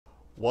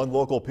One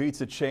local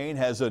pizza chain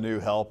has a new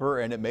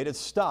helper, and it made its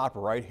stop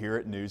right here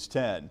at News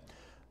 10.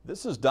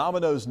 This is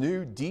Domino's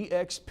new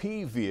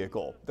DXP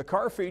vehicle. The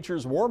car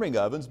features warming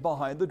ovens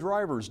behind the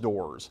driver's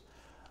doors.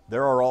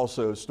 There are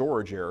also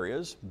storage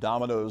areas.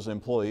 Domino's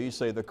employees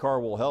say the car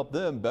will help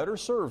them better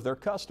serve their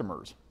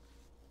customers.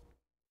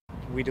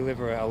 We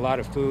deliver a lot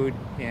of food,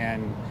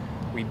 and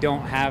we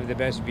don't have the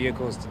best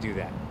vehicles to do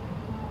that.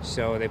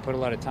 So they put a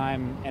lot of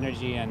time,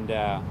 energy, and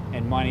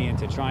money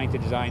into trying to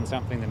design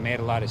something that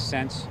made a lot of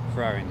sense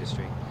for our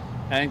industry.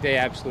 I think they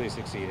absolutely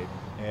succeeded.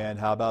 And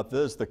how about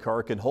this? The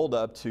car can hold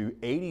up to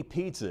 80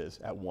 pizzas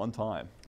at one time.